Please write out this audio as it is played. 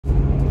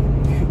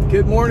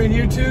Good morning,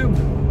 YouTube.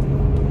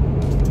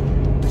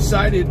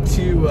 Decided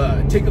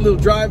to take a little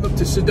drive up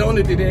to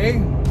Sedona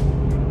today.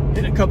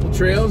 Hit a couple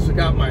trails. I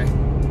got my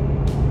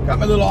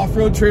little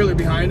off-road trailer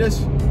behind us.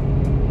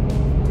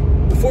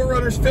 The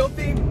 4Runner's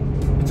filthy.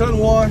 It's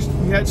unwashed.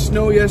 We had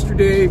snow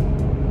yesterday.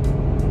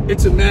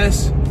 It's a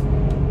mess.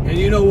 And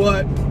you know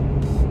what?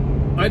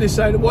 I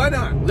decided, why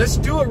not? Let's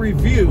do a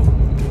review.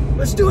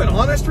 Let's do an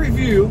honest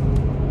review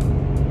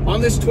on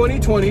this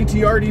 2020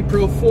 TRD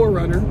Pro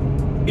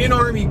 4Runner in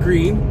Army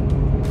Green.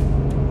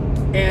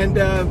 And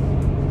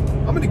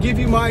I'm going to give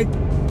you my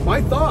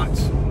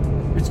thoughts.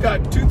 It's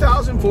got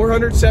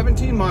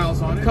 2,417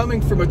 miles on it, coming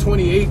from a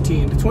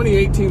 2018. The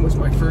 2018 was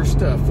my first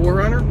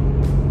 4Runner,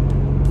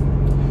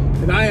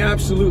 and I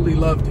absolutely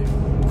loved it.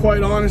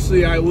 Quite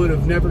honestly, I would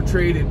have never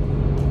traded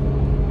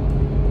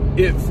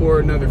it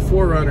for another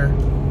 4Runner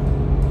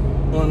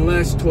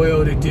unless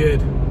Toyota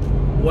did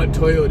what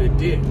Toyota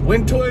did.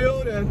 When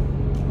Toyota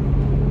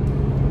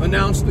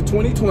announced the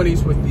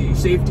 2020s with the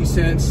safety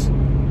sense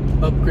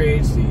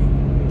upgrades, the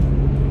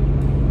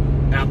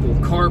Apple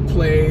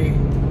CarPlay,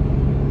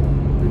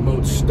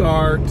 remote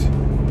start,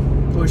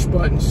 push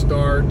button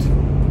start,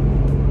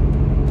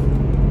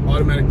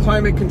 automatic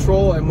climate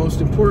control, and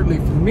most importantly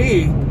for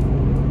me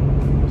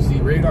is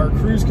the radar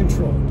cruise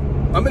control.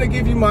 I'm going to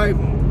give you my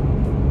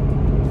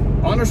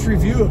honest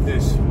review of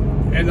this,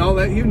 and I'll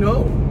let you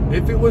know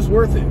if it was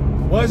worth it.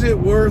 Was it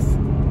worth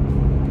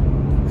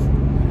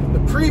the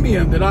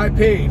premium that I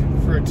paid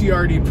for a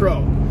TRD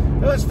Pro?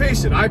 Now, let's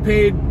face it, I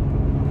paid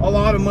a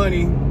lot of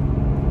money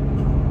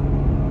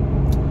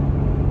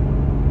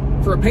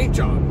for a paint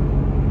job,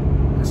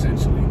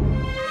 essentially.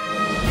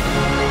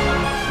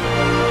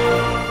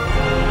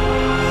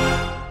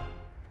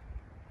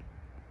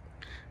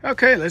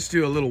 Okay, let's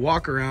do a little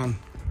walk around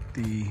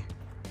the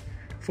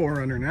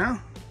 4Runner now.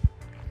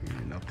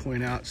 And I'll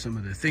point out some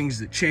of the things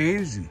that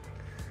changed, and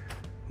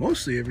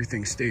mostly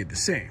everything stayed the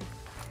same.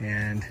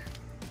 And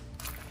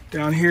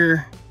down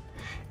here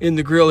in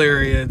the grill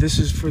area, this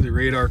is for the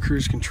radar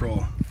cruise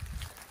control.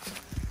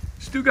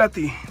 Still got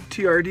the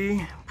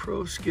TRD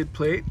Pro skid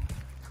plate.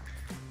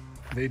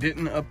 They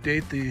didn't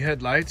update the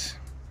headlights,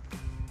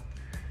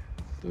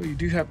 though you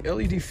do have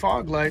LED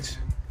fog lights.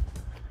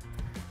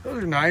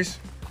 Those are nice.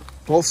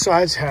 Both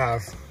sides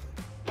have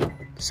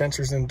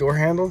sensors in the door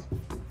handle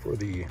for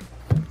the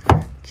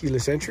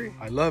keyless entry.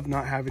 I love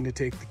not having to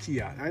take the key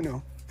out. I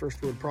know,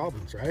 first world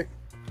problems, right?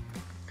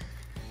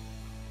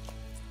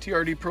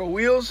 TRD Pro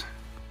wheels,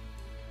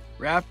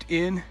 wrapped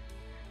in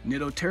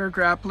Nitto Terra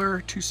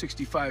Grappler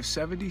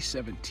 265/70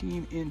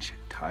 17-inch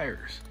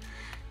tires.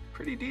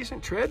 Pretty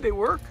decent tread, they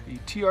work. The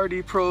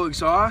TRD Pro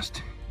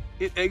exhaust,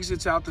 it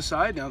exits out the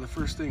side. Now the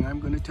first thing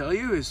I'm going to tell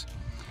you is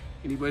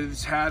anybody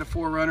that's had a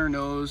 4Runner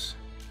knows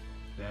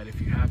that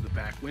if you have the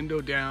back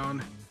window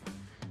down,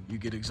 you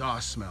get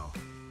exhaust smell.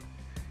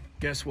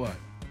 Guess what?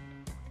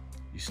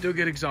 You still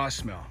get exhaust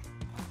smell.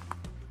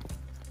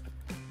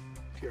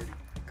 TRD.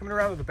 Coming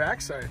around to the back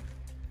side,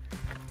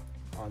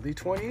 on the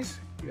 20s,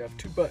 you have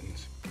two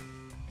buttons.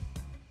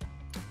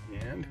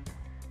 And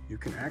you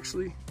can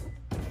actually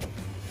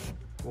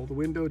roll the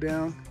window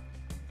down,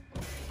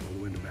 roll the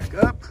window back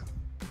up,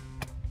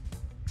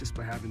 just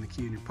by having the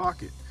key in your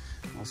pocket.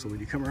 Also, when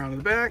you come around to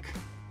the back,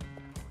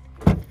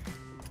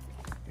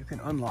 you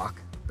can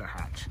unlock the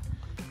hatch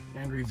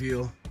and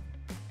reveal.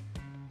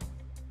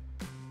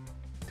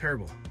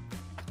 Terrible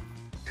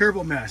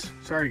mess.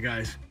 Sorry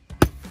guys.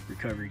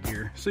 Recovery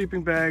gear,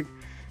 sleeping bag,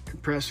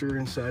 compressor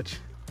and such,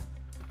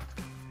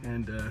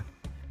 and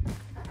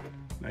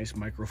nice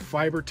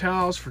microfiber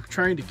towels for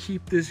trying to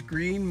keep this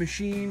green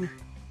machine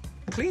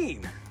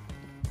clean.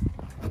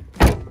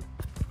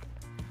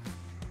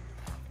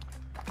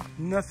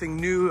 Nothing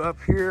new up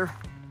here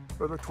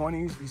for the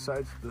 20s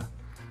besides the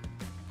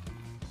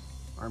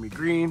Army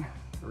Green.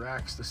 The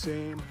rack's the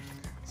same.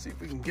 Let's see if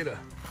we can get a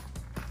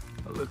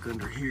look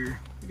under here.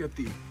 We got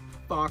the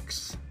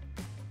box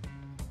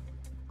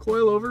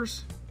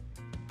coilovers.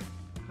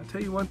 I'll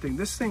tell you one thing,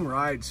 this thing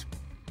rides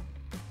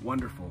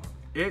wonderful.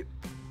 It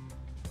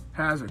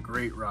has a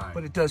great ride,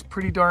 but it does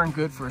pretty darn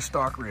good for a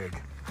stock rig.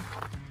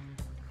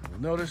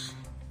 You'll notice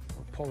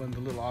we're pulling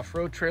the little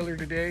off-road trailer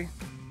today,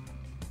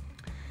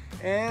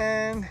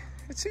 and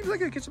it seems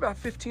like it gets about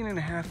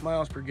 15.5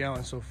 miles per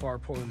gallon so far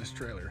pulling this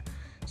trailer.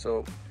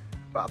 So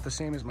about the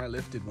same as my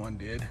lifted one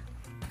did.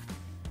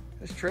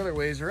 This trailer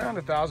weighs around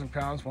 1,000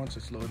 pounds once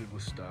it's loaded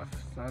with stuff.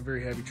 It's not a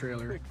very heavy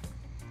trailer.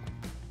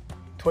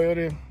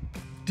 Toyota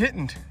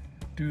didn't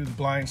do the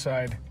blind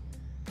side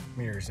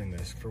mirrors in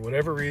this. For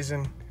whatever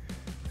reason,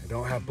 they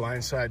don't have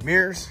blind side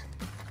mirrors.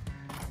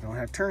 They don't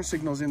have turn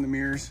signals in the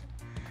mirrors.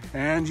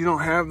 And you don't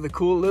have the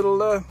cool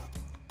little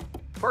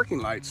parking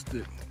lights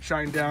that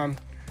shine down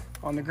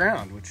on the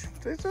ground, which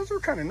those were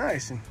kind of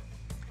nice. And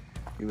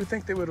you would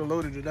think they would have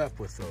loaded it up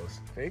with those.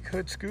 Fake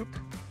hood scoop.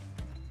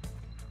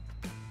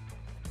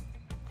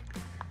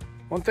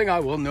 One thing I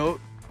will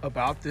note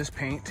about this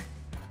paint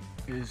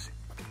is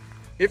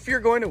if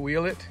you're going to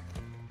wheel it,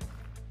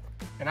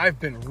 and I've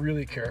been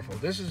really careful.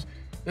 This is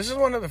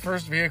one of the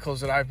first vehicles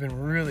that I've been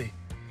really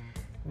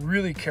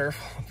really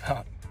careful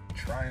about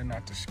trying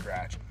not to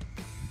scratch.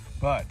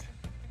 But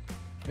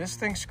this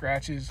thing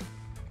scratches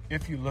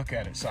if you look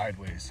at it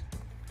sideways.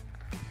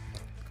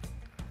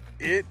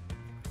 It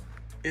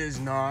is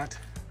not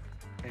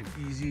an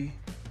easy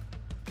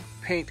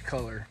paint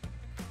color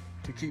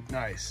to keep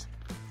nice.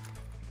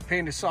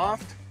 Paint is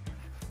soft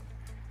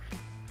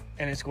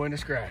and it's going to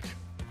scratch.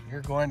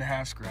 You're going to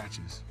have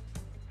scratches.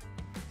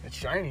 It's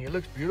shiny, it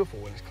looks beautiful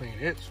when it's clean.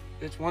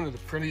 It's one of the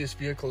prettiest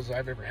vehicles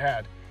I've ever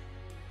had.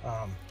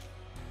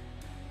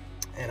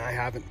 And I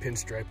haven't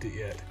pinstriped it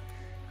yet.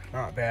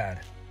 Not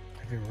bad.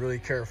 I've been really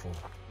careful.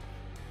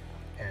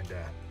 And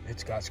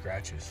it's got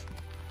scratches.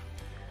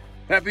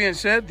 That being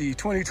said, the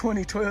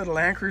 2020 Toyota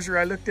Land Cruiser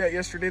I looked at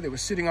yesterday that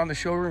was sitting on the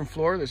showroom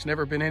floor that's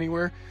never been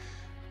anywhere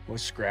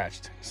was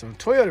scratched. So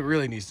Toyota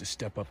really needs to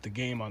step up the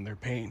game on their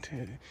paint.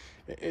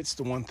 It's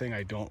the one thing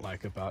I don't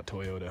like about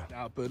Toyota.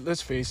 Now, but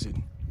let's face it,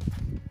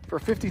 for a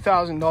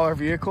 $50,000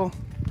 vehicle,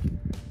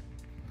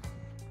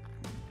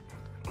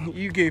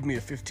 you gave me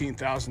a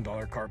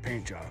 $15,000 car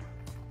paint job.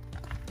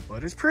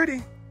 But it's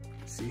pretty.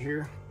 See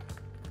here?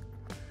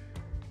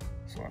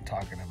 That's what I'm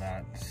talking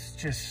about. It's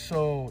just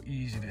so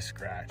easy to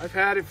scratch. I've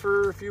had it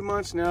for a few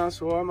months now,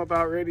 so I'm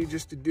about ready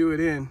just to do it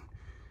in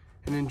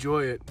and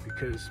enjoy it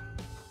because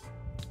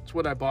it's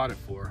what I bought it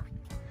for.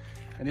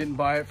 I didn't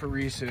buy it for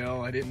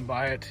resale. I didn't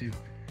buy it to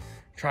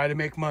try to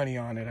make money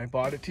on it. I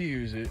bought it to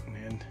use it,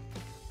 and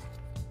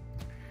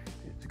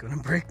it's gonna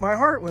break my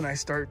heart when I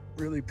start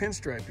really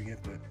pinstriping it,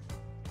 but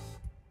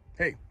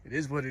hey, it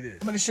is what it is.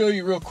 I'm gonna show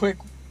you real quick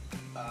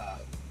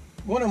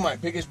one of my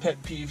biggest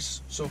pet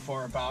peeves so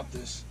far about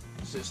this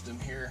system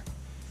here.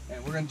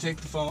 And we're gonna take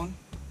the phone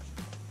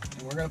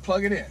and we're gonna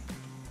plug it in.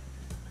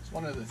 It's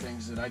one of the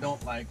things that I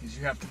don't like is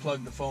you have to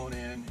plug the phone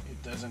in.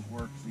 It doesn't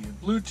work via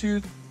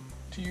Bluetooth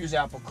to use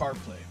Apple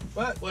CarPlay,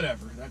 but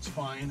whatever, that's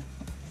fine.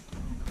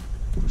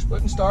 Push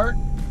button start,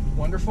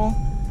 wonderful,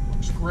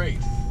 works great.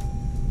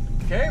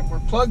 Okay, we're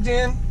plugged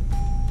in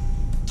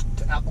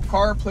to Apple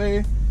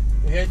CarPlay.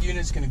 The head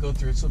unit's gonna go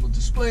through its little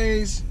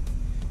displays,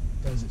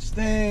 does its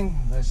thing,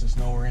 lets us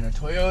know we're in a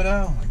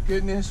Toyota. Oh my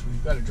goodness,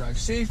 we've got to drive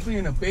safely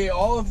and obey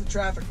all of the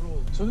traffic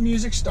rules. So the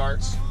music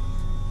starts.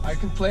 I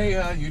can play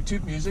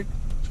YouTube music,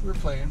 which we're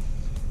playing.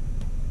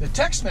 The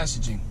text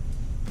messaging.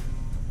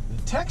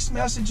 The text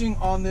messaging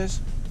on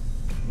this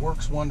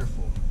works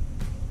wonderful.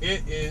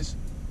 It is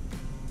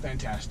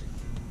fantastic.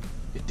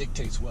 It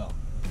dictates well.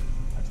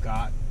 I've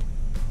got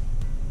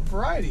a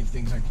variety of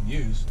things I can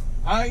use.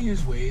 I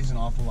use Waves an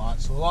awful lot,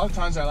 so a lot of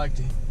times I like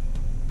to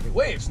get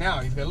Waves.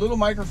 Now, you've got a little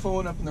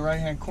microphone up in the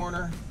right-hand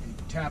corner. You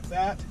can tap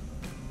that.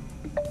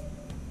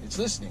 It's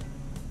listening.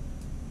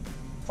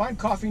 Find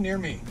coffee near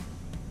me.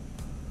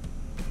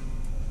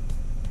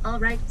 All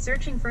right,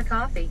 searching for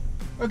coffee.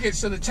 Okay,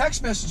 so the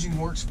text messaging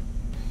works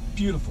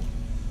beautiful.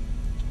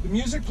 The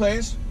music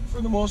plays, for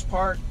the most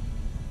part,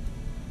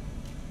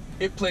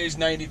 it plays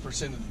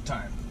 90% of the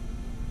time,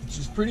 which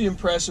is pretty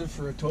impressive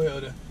for a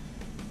Toyota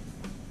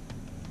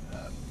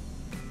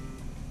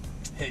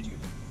head unit.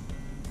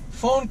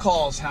 Phone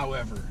calls,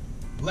 however,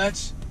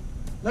 let's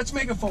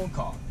make a phone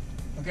call,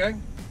 okay?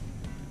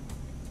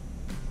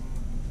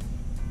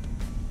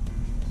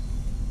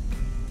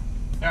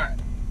 All right,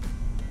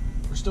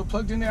 we're still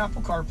plugged into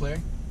Apple CarPlay.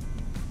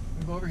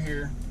 We go over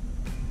here,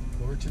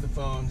 go over to the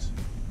phones,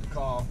 the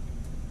call.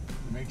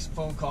 We make some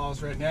phone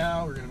calls right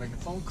now. We're gonna make a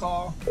phone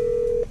call.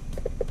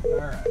 All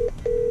right,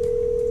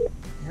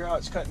 you hear how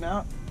it's cutting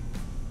out?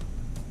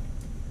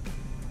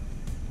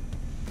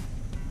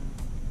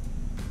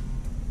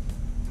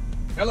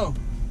 Hello.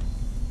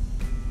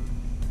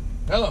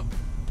 Hello.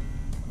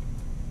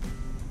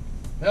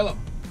 Hello.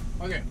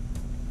 Okay.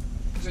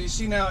 So you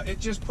see now, it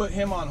just put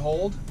him on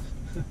hold.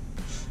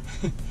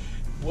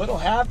 What'll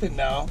happen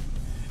now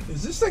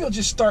is this thing will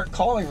just start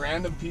calling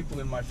random people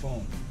in my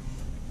phone.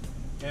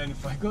 And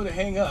if I go to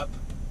hang up,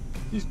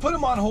 just put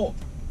him on hold.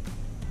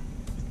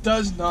 It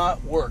does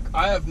not work.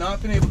 I have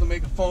not been able to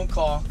make a phone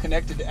call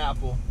connected to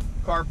Apple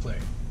CarPlay.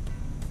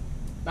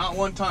 Not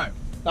one time.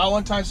 Not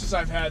one time since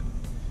I've had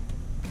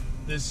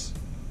this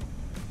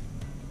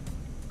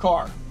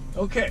car.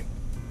 Okay.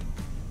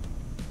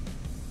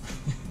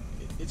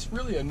 It's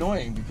really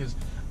annoying because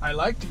I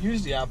like to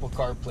use the Apple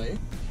CarPlay.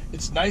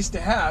 It's nice to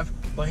have,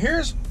 but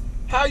here's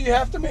how you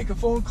have to make a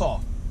phone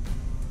call.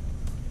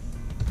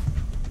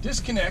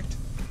 Disconnect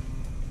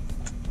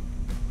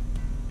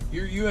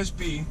your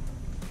USB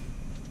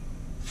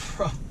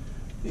from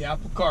the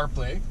Apple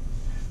CarPlay.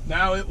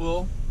 Now it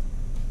will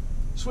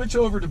switch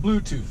over to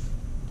Bluetooth.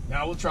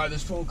 Now we'll try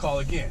this phone call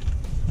again.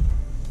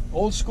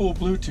 Old school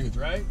Bluetooth,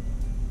 right?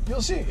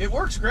 You'll see, it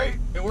works great.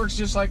 It works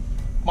just like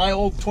my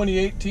old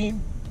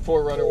 2018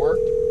 4Runner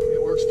worked.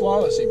 It works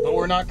flawlessly, but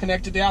we're not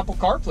connected to Apple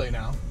CarPlay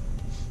now.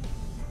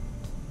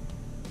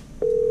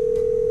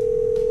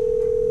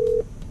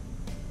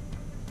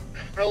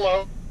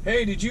 Hello.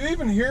 Hey, did you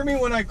even hear me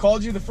when I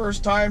called you the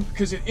first time?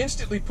 Because it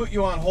instantly put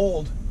you on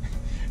hold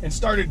and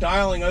started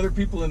dialing other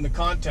people in the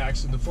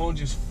contacts, and the phone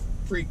just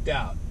freaked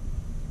out.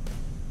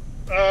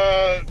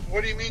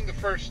 What do you mean the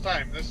first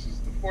time? This is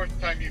the fourth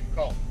time you've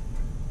called.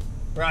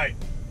 Right.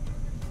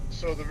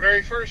 So the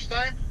very first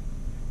time,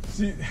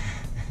 See,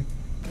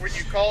 when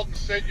you called and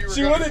said you were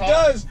see going what to it call,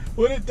 does.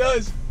 What it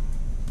does.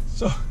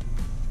 So,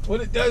 what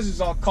it does is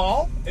I'll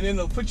call, and then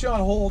it'll put you on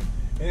hold,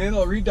 and then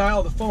it'll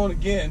redial the phone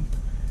again,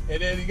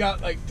 and then you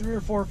got like 3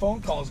 or 4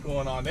 phone calls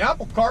going on. The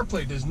Apple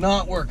CarPlay does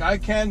not work. I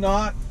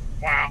cannot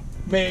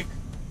make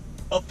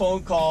a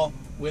phone call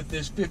with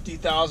this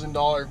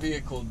 $50,000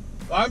 vehicle.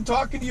 I'm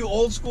talking to you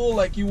old school,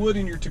 like you would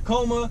in your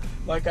Tacoma,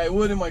 like I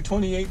would in my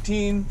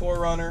 2018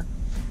 4Runner.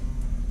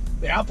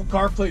 The Apple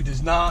CarPlay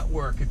does not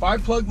work. If I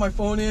plug my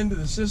phone into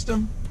the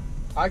system,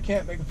 I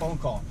can't make a phone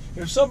call.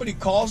 If somebody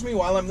calls me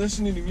while I'm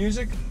listening to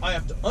music, I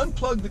have to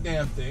unplug the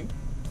damn thing.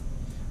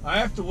 I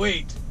have to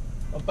wait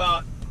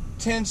about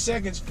 10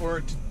 seconds for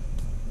it to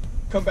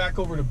come back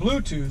over to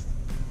Bluetooth,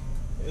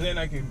 and then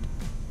I can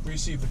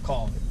receive the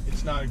call.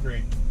 It's not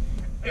great.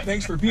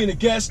 Thanks for being a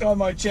guest on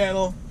my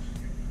channel.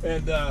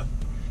 And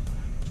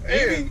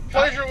hey,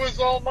 pleasure was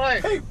all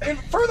mine. Hey, and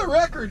for the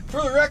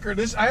record,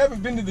 this, I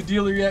haven't been to the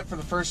dealer yet for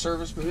the first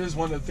service, but it is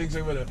one of the things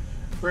I'm going to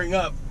bring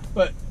up.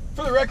 But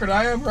for the record,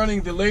 I am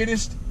running the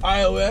latest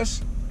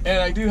iOS, and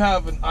I do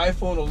have an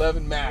iPhone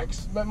 11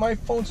 Max. But my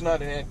phone's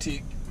not an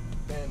antique,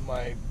 and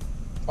my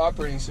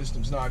operating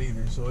system's not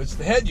either. So it's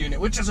the head unit,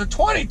 which is a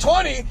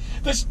 2020.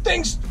 This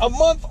thing's a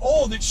month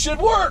old. It should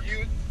work.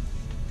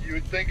 You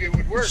would think it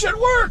would work. It should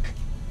work.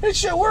 It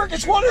should work.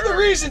 It's one of the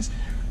reasons.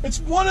 It's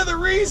one of the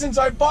reasons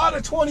I bought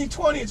a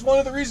 2020. It's one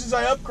of the reasons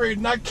I upgraded,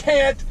 and I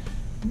can't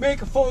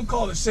make a phone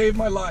call to save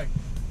my life.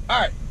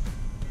 All right.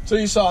 So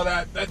you saw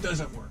that. That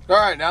doesn't work. All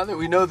right. Now that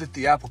we know that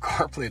the Apple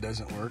CarPlay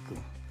doesn't work, I'll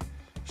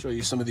show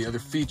you some of the other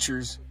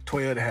features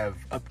Toyota have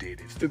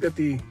updated. Still got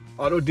the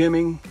auto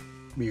dimming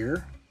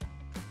mirror,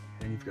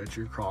 and you've got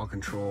your crawl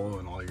control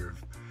and all your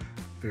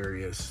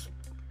various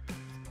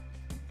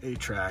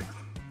 8-track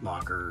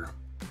locker.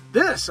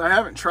 This I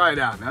haven't tried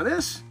out. Now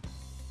this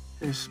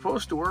is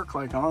supposed to work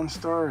like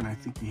OnStar, and I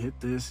think you hit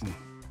this and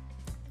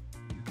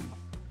you can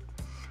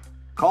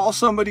call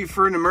somebody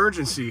for an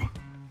emergency.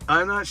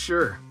 I'm not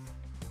sure.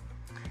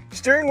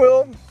 Steering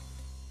wheel,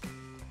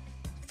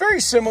 very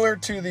similar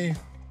to the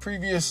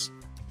previous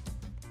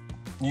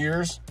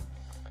years.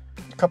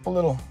 A couple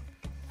little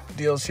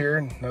deals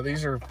here. Now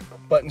these are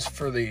buttons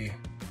for the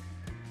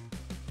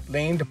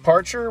lane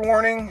departure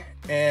warning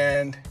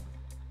and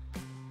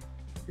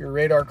your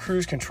radar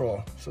cruise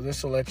control. So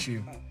this will let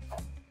you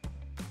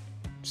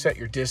set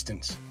your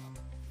distance.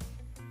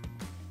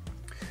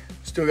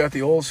 Still got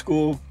the old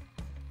school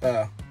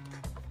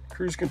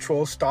cruise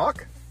control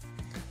stock.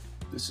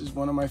 This is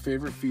one of my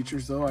favorite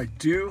features though. I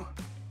do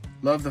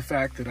love the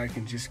fact that I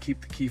can just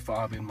keep the key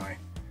fob in my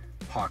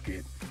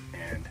pocket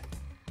and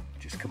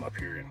just come up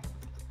here and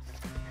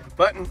hit a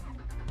button.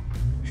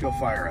 She'll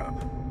fire up.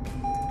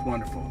 It's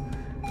wonderful.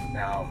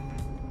 Now,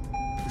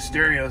 the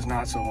stereo is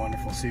not so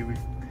wonderful. See,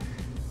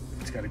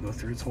 it's got to go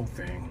through its whole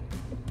thing.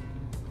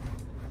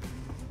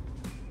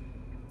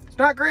 It's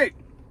not great.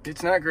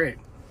 It's not great.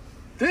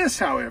 This,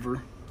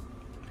 however,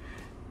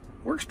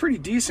 works pretty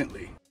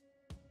decently.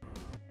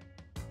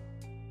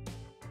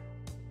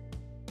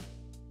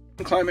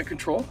 Climate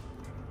control.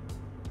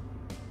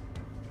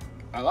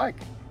 I like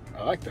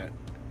that.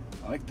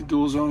 I like the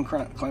dual zone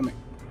climate.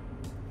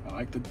 I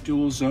like the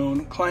dual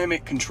zone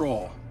climate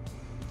control.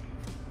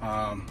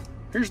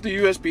 Here's the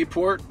USB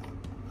port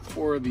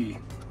for the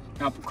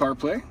Apple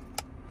CarPlay.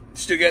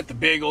 Still got the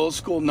big old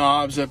school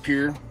knobs up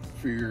here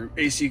for your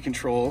AC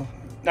control.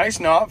 Nice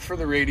knob for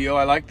the radio.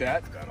 I like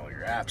that. Got all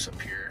your apps up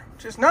here,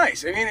 which is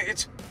nice. I mean,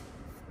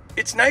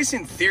 it's nice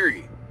in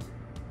theory,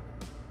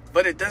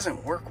 but it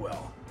doesn't work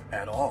well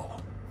at all.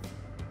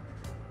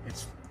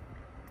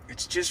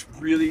 It's just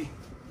really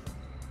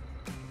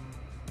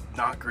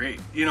not great.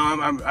 You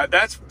know,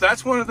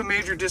 that's one of the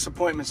major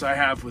disappointments I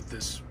have with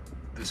this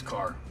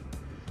car.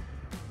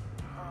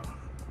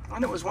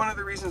 And it was one of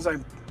the reasons I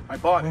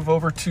bought it. Move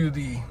over to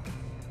the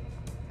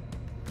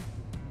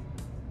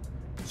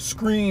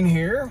screen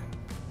here.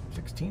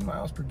 16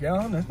 miles per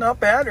gallon. That's not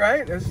bad,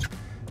 right? That's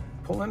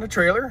pulling a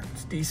trailer.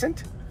 It's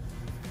decent.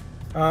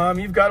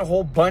 You've got a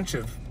whole bunch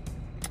of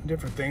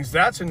different things.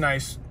 That's a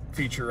nice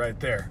feature right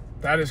there.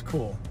 That is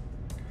cool.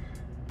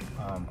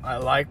 I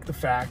like the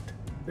fact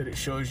that it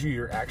shows you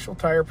your actual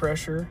tire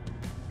pressure,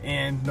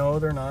 and no,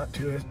 they're not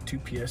 2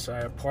 psi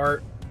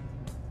apart.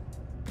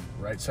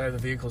 Right side of the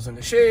vehicle's in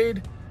the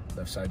shade,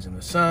 left side's in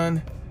the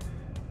sun.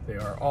 They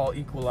are all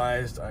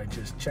equalized. I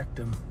just checked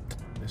them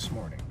this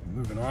morning.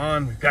 Moving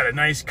on, we've got a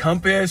nice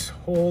compass.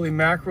 Holy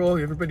mackerel,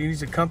 everybody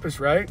needs a compass,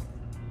 right?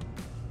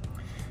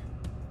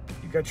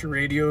 You got your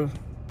radio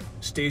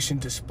station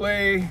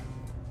display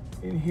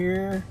in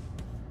here.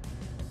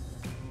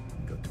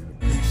 Go through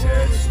the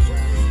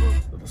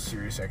presets. Little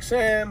Sirius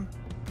XM,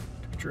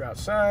 temperature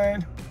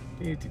outside,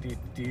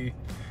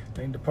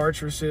 lane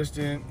departure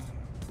assistant,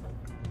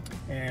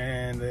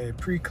 and the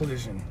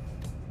pre-collision.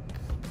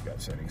 We've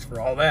got settings for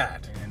all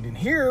that. And in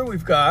here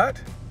we've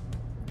got,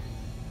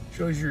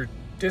 shows your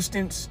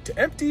distance to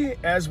empty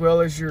as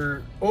well as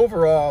your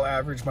overall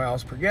average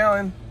miles per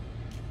gallon.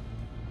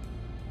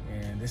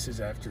 And this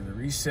is after the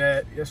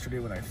reset yesterday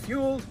when I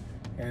fueled,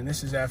 and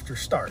this is after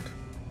start.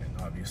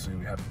 And obviously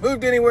we haven't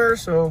moved anywhere,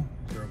 so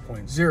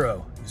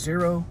 0.0,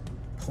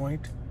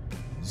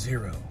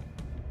 0.0.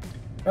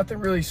 Nothing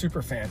really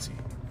super fancy,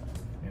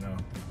 you know,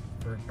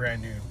 for a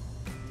brand new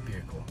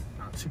vehicle,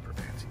 not super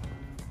fancy.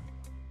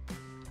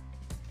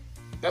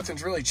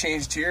 Nothing's really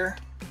changed here.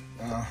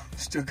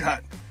 Still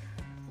got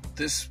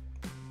this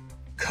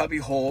cubby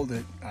hole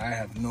that I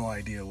have no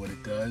idea what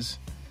it does.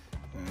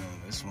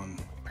 This one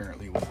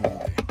apparently will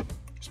hold a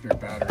spare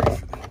battery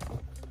for the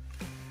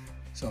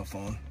cell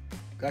phone.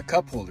 Got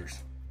cup holders.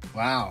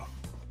 Wow.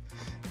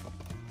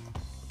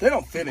 They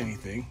don't fit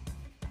anything.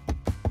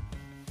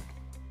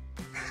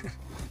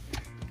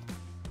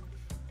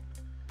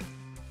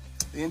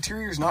 The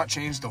interior's not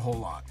changed a whole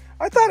lot.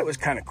 I thought it was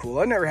kind of cool.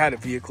 I never had a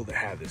vehicle that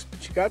had this,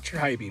 but you got your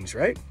high beams,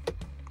 right?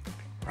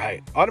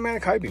 Right,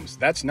 automatic high beams.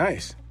 That's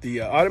nice.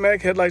 The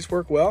automatic headlights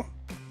work well.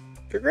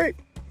 They're great.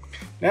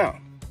 Now,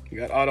 you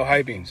got auto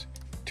high beams.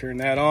 Turn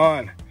that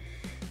on.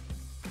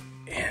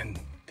 And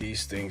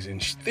these things, in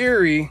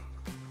theory,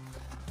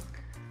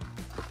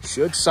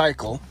 should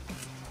cycle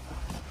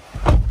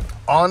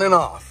on and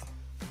off.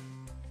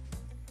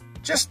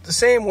 Just the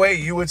same way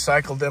you would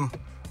cycle them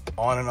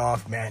on and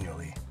off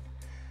manually.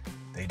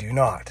 They do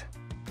not.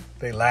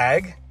 They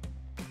lag.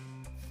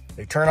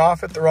 They turn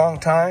off at the wrong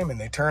time and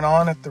they turn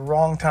on at the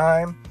wrong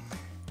time,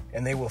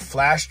 and they will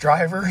flash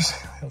drivers.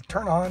 They'll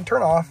turn on,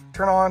 turn off,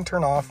 turn on,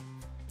 turn off.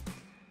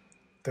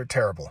 They're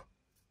terrible.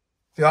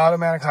 The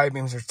automatic high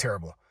beams are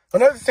terrible.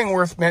 Another thing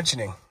worth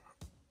mentioning,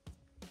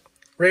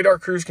 radar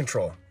cruise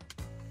control.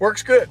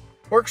 Works good.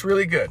 Works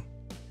really good.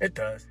 It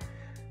does.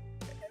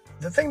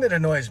 The thing that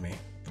annoys me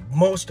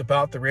most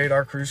about the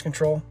radar cruise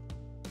control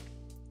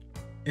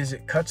is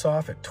it cuts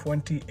off at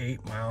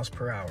 28 miles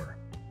per hour.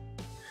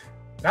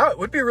 Now, it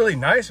would be really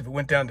nice if it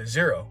went down to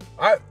 0.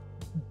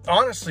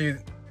 Honestly,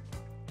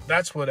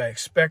 that's what I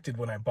expected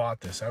when I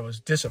bought this. I was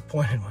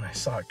disappointed when I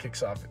saw it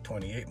kicks off at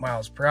 28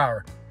 miles per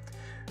hour.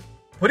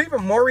 But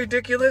even more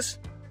ridiculous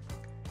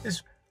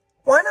is,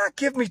 why not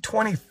give me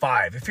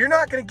 25? If you're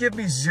not going to give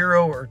me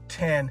 0 or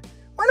 10,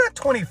 why not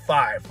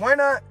 25?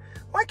 Why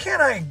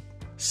can't I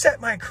set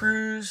my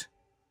cruise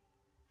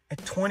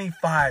at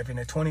 25 in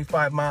a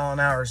 25 mile an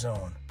hour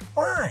zone?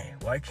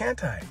 Why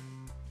can't I?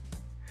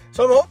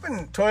 So I'm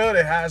hoping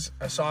Toyota has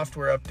a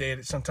software update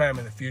at some time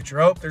in the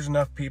future. I hope there's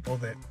enough people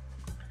that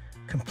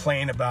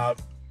complain about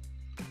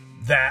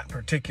that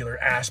particular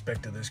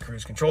aspect of this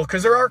cruise control,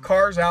 because there are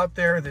cars out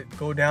there that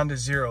go down to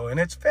 0 and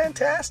it's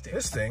fantastic.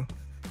 This thing,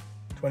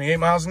 28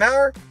 miles an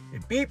hour,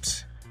 it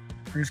beeps,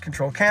 cruise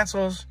control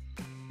cancels,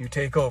 you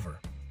take over.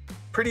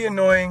 Pretty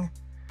annoying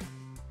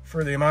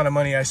for the amount of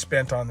money I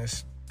spent on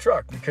this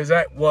truck, because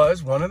that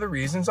was one of the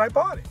reasons I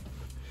bought it.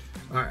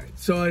 All right,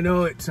 so I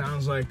know it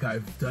sounds like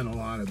I've done a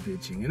lot of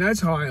bitching, and that's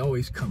how I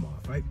always come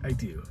off. I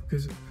do,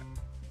 because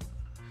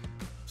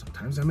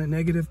sometimes I'm a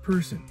negative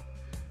person.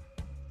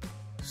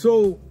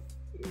 So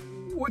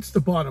what's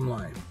the bottom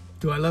line?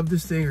 Do I love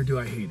this thing or do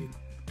I hate it?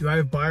 Do I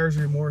have buyer's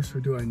remorse or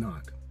do I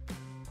not?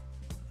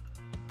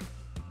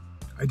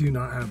 I do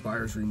not have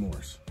buyer's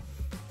remorse.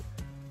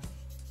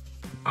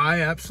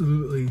 I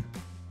absolutely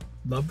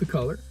love the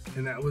color,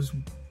 and that was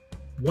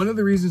one of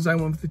the reasons I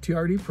went with the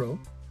TRD Pro.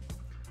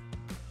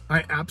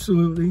 I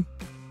absolutely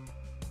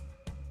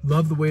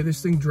love the way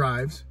this thing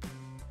drives.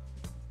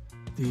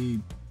 The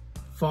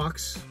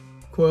Fox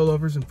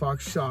coilovers and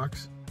Fox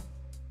shocks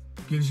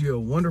gives you a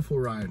wonderful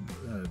ride.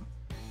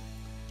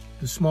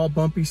 The small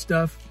bumpy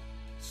stuff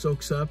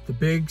soaks up. The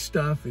big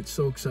stuff, it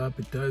soaks up.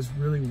 It does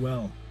really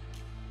well.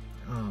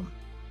 I'm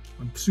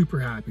super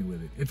happy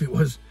with it. If it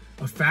was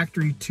a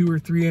factory 2 or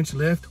 3 inch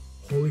lift,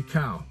 holy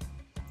cow,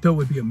 that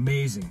would be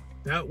amazing.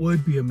 That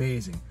would be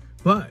amazing.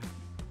 But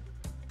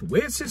the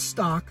way it sits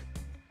stock,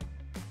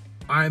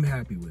 I'm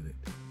happy with it.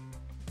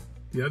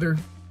 The other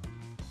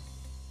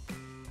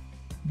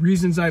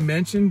reasons I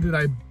mentioned that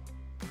I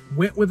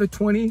went with a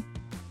 20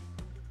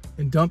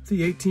 and dumped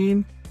the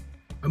 18,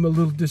 I'm a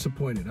little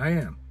disappointed. I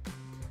am.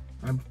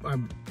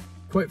 I'm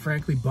quite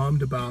frankly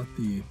bummed about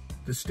the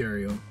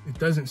stereo. It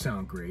doesn't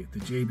sound great. The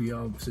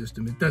JBL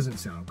system, it doesn't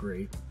sound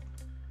great.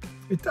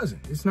 It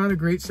doesn't. It's not a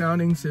great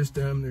sounding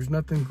system. There's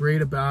nothing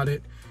great about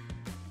it.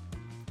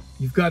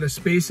 You've got a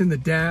space in the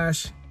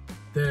dash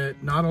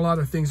that not a lot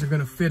of things are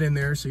going to fit in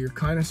there, so you're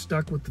kind of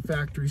stuck with the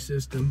factory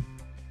system.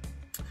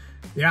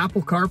 The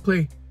Apple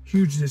CarPlay,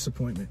 huge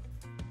disappointment.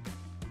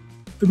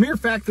 The mere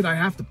fact that I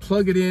have to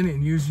plug it in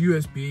and use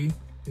USB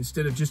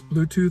instead of just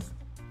Bluetooth,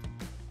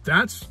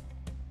 that's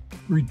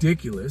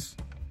ridiculous.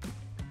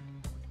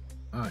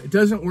 It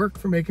doesn't work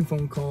for making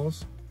phone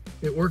calls.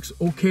 It works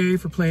okay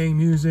for playing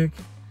music.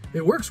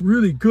 It works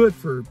really good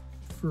for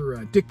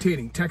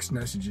dictating text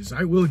messages.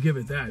 I will give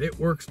it that. It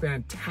works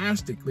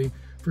fantastically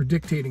for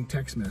dictating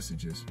text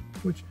messages,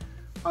 which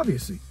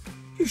obviously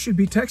you should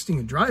be texting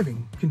and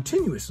driving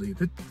continuously.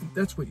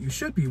 That's what you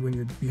should be when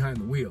you're behind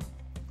the wheel.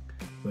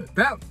 But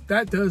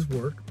that does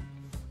work.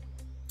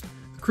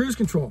 The cruise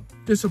control,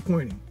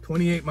 disappointing.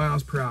 28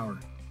 miles per hour.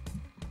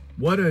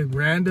 What a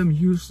random,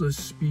 useless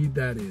speed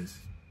that is.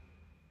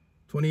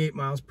 28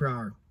 miles per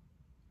hour.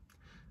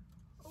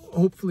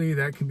 Hopefully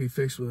that can be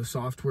fixed with a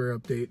software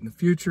update in the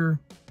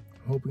future.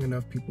 I'm hoping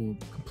enough people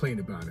complain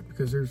about it,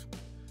 because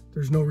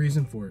there's no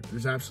reason for it.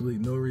 There's absolutely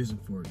no reason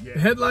for it. Yeah.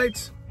 The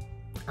headlights,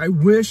 I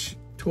wish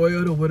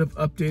Toyota would have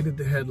updated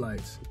the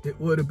headlights. It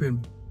would have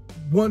been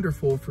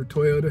wonderful for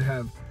Toyota to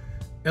have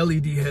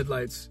LED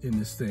headlights in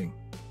this thing.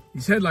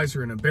 These headlights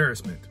are an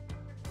embarrassment.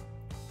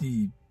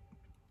 The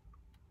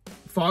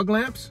fog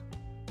lamps,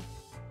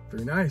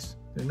 very nice.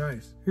 They're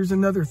nice. Here's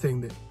another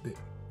thing that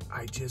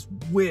I just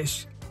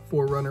wish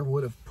 4Runner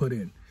would have put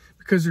in,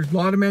 because there's a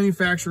lot of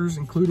manufacturers,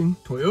 including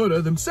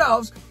Toyota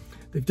themselves.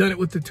 They've done it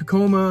with the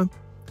Tacoma.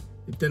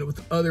 They've done it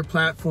with other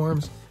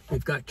platforms.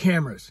 They've got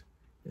cameras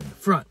in the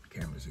front,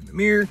 cameras in the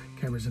mirror,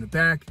 cameras in the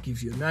back. It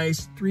gives you a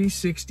nice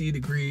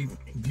 360-degree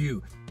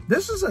view.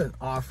 This is an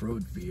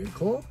off-road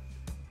vehicle.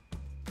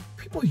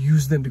 People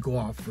use them to go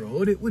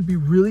off-road. It would be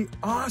really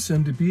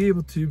awesome to be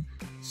able to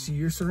see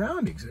your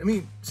surroundings. I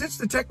mean, since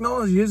the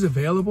technology is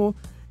available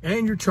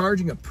and you're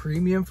charging a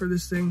premium for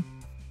this thing,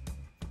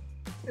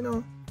 you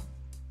know,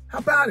 how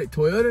about it,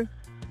 Toyota?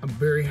 I'm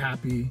very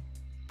happy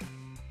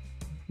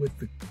with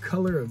the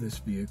color of this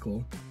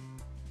vehicle.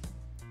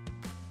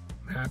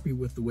 I'm happy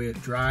with the way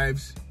it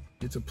drives.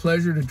 It's a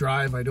pleasure to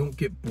drive. I don't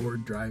get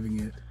bored driving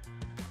it.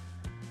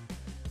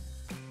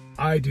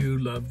 I do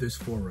love this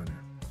 4Runner.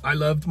 I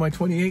loved my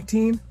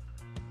 2018.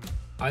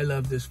 I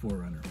love this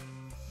 4Runner.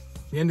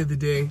 At the end of the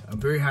day, I'm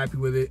very happy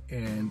with it,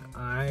 and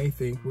I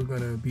think we're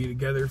gonna be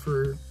together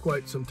for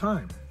quite some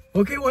time.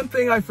 Okay, one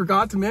thing I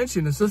forgot to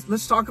mention is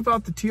let's talk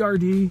about the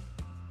TRD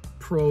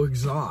Pro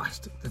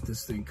exhaust that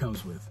this thing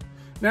comes with.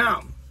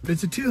 Now,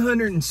 it's a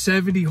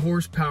 270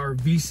 horsepower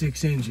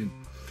V6 engine.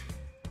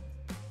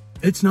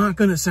 It's not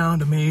gonna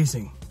sound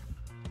amazing,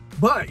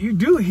 but you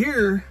do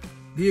hear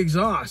the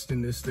exhaust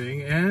in this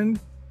thing, and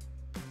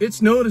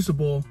it's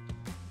noticeable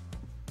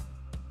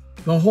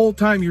the whole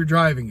time you're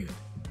driving it.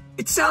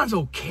 It sounds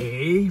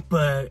okay,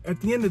 but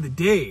at the end of the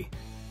day,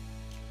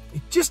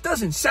 it just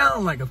doesn't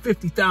sound like a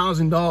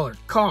 $50,000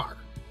 car.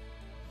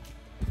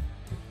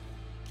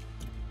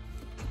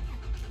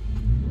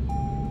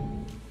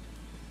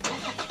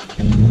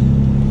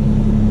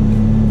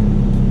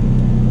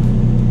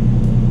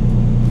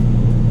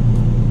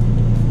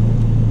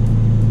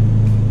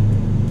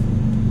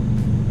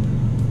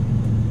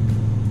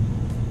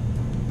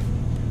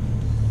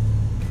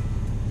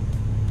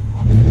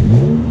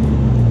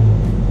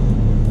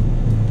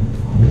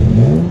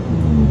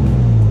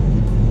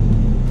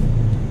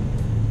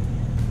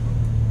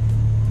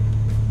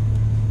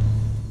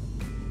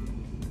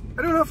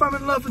 I don't know if I'm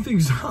in love with the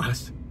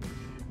exhaust.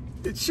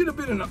 It should have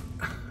been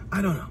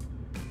I don't know.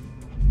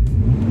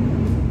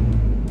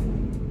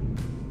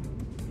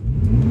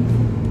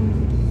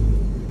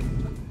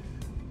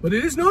 But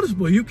it is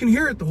noticeable. You can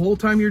hear it the whole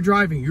time you're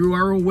driving. You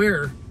are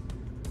aware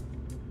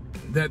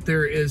that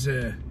there is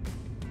a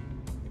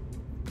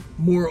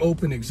more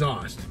open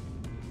exhaust.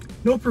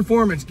 No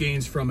performance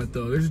gains from it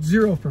though. There's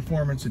zero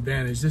performance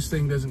advantage. This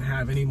thing doesn't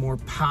have any more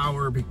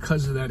power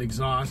because of that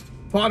exhaust.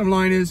 Bottom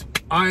line is,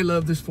 I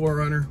love this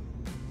 4Runner.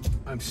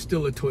 I'm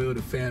still a Toyota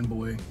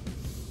fanboy.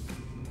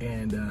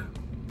 And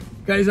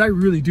guys, I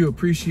really do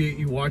appreciate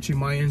you watching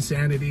my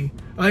insanity.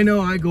 I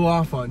know I go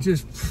off on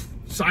just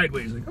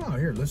sideways, like, oh,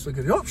 here, let's look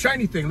at it. Oh,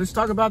 shiny thing, let's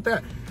talk about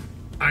that.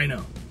 I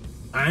know.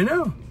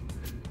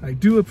 I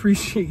do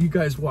appreciate you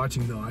guys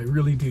watching though, I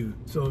really do.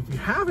 So if you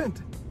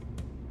haven't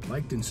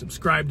liked and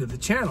subscribed to the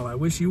channel, I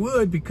wish you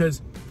would,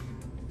 because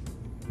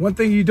one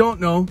thing you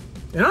don't know,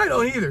 and I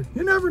don't either,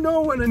 you never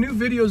know when a new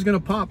video is gonna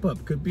pop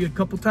up. Could be a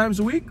couple times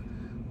a week,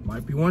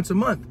 might be once a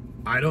month.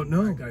 I don't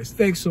know, guys.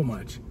 Thanks so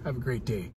much. Have a great day.